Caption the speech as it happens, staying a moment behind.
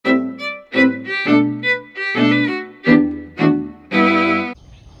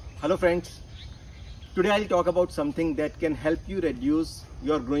Hello friends, today I'll talk about something that can help you reduce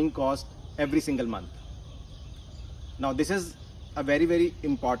your growing cost every single month. Now this is a very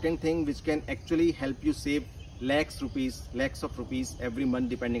important thing which can actually help you save lakhs of rupees every month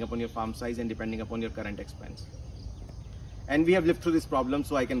depending upon your farm size and depending upon your current expense. And we have lived through this problem,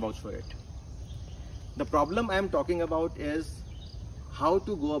 so I can vouch for it. The problem I am talking about is how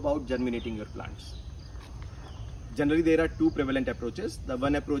to go about germinating your plants. Generally, there are two prevalent approaches. The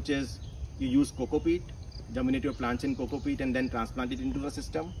one approach is you use coco peat, germinate your plants in coco peat and then transplant it into the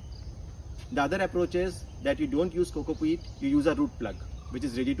system. The other approach is that you don't use coco peat, you use a root plug, which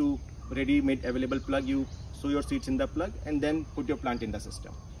is ready-made available plug. You sow your seeds in the plug and then put your plant in the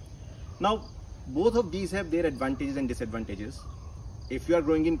system. Now, both of these have their advantages and disadvantages. If you are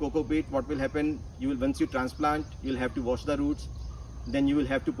growing in coco peat, what will happen? Once you transplant, you'll have to wash the roots. Then you will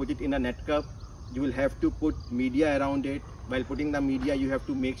have to put it in a net cup. You will have to put media around it. While putting the media, you have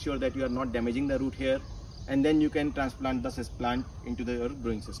to make sure that you are not damaging the root here, and then you can transplant the plant into your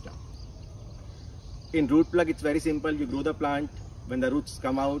growing system. In root plug, it's very simple. You grow the plant. When the roots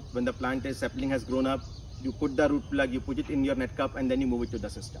come out, when the sapling has grown up, you put the root plug, you put it in your net cup, and then you move it to the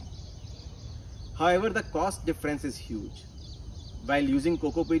system. However, the cost difference is huge. While using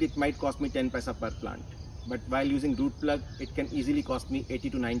coco peat, it might cost me 10 paisa per plant. But while using root plug, it can easily cost me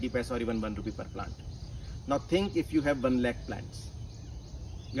 80 to 90 paisa or even 1 rupee per plant. Now think if you have 1 lakh plants.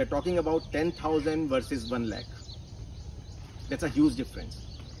 We are talking about 10,000 versus 1 lakh. That's a huge difference.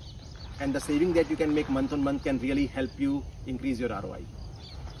 And the saving that you can make month on month can really help you increase your ROI.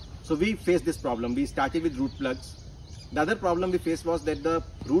 So we faced this problem. We started with root plugs. The other problem we faced was that the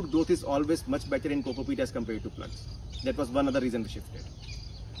root growth is always much better in coco peat as compared to plugs. That was one other reason we shifted.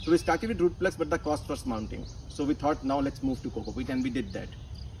 So we started with root plugs, but the cost was mounting. So we thought, now let's move to coco peat, and we did that.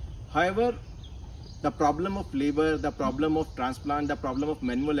 However, the problem of labor, the problem of transplant, the problem of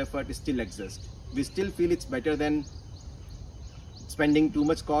manual effort still exists. We still feel it's better than spending too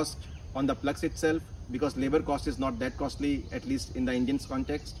much cost on the plugs itself, because labor cost is not that costly, at least in the Indian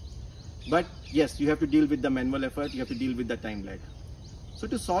context. But yes, you have to deal with the manual effort, you have to deal with the time lag. So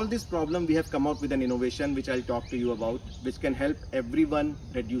to solve this problem, we have come out with an innovation which I'll talk to you about, which can help everyone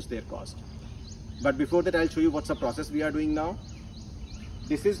reduce their cost. But before that, I'll show you what's the process we are doing now.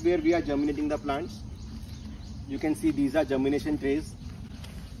 This is where we are germinating the plants. You can see these are germination trays.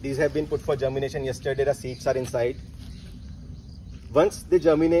 These have been put for germination yesterday. The seeds are inside. Once they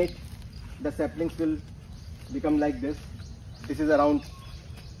germinate, the saplings will become like this. This is around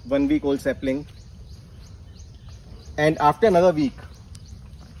 1 week old sapling. And after another week,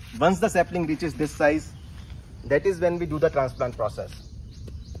 once the sapling reaches this size, that is when we do the transplant process.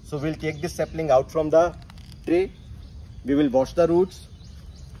 So we'll take this sapling out from the tray, we will wash the roots,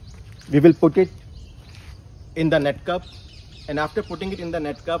 we will put it in the net cup, and after putting it in the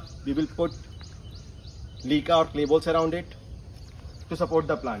net cup, we will put leca or clay balls around it to support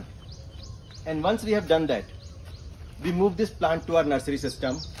the plant. And once we have done that, we move this plant to our nursery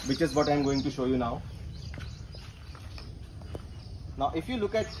system, which is what I'm going to show you now. Now, if you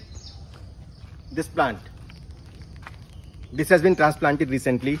look at this plant, this has been transplanted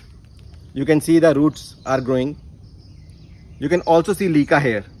recently. You can see the roots are growing. You can also see leca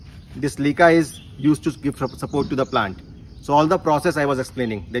here. This leca is used to give support to the plant. So all the process I was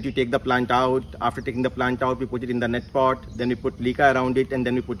explaining, that you take the plant out, after taking the plant out, we put it in the net pot, then we put leca around it, and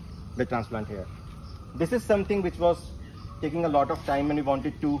then we put the transplant here. This is something which was taking a lot of time, and we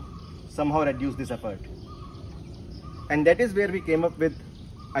wanted to somehow reduce this effort. And that is where we came up with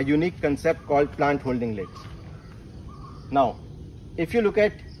a unique concept called plant holding lids. Now, if you look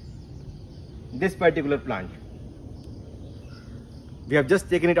at this particular plant, we have just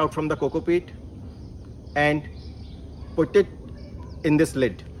taken it out from the coco peat and put it in this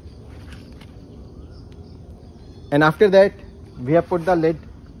lid. And after that, we have put the lid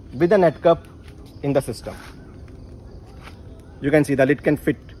with a net cup in the system. You can see the lid can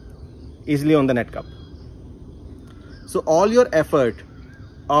fit easily on the net cup. So all your effort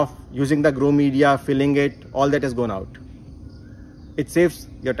of using the grow media, filling it, all that has gone out. It saves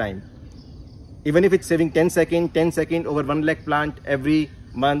your time. Even if it's saving 10 seconds over 1 lakh plant every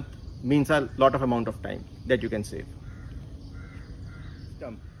month means a lot of amount of time that you can save.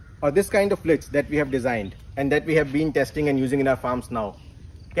 Or this kind of lids that we have designed and that we have been testing and using in our farms now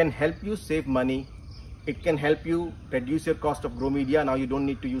can help you save money. It can help you reduce your cost of grow media. Now you don't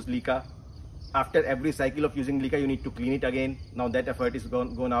need to use leca. After every cycle of using leca, you need to clean it again. Now that effort is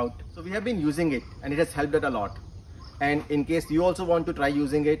gone out. So we have been using it and it has helped us a lot. And in case you also want to try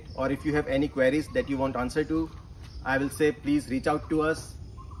using it, or if you have any queries that you want answer to, I will say please reach out to us.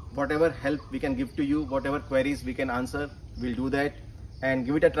 Whatever help we can give to you, whatever queries we can answer, we'll do that. and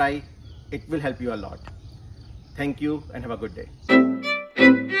give it a try. It will help you a lot. Thank you and have a good day.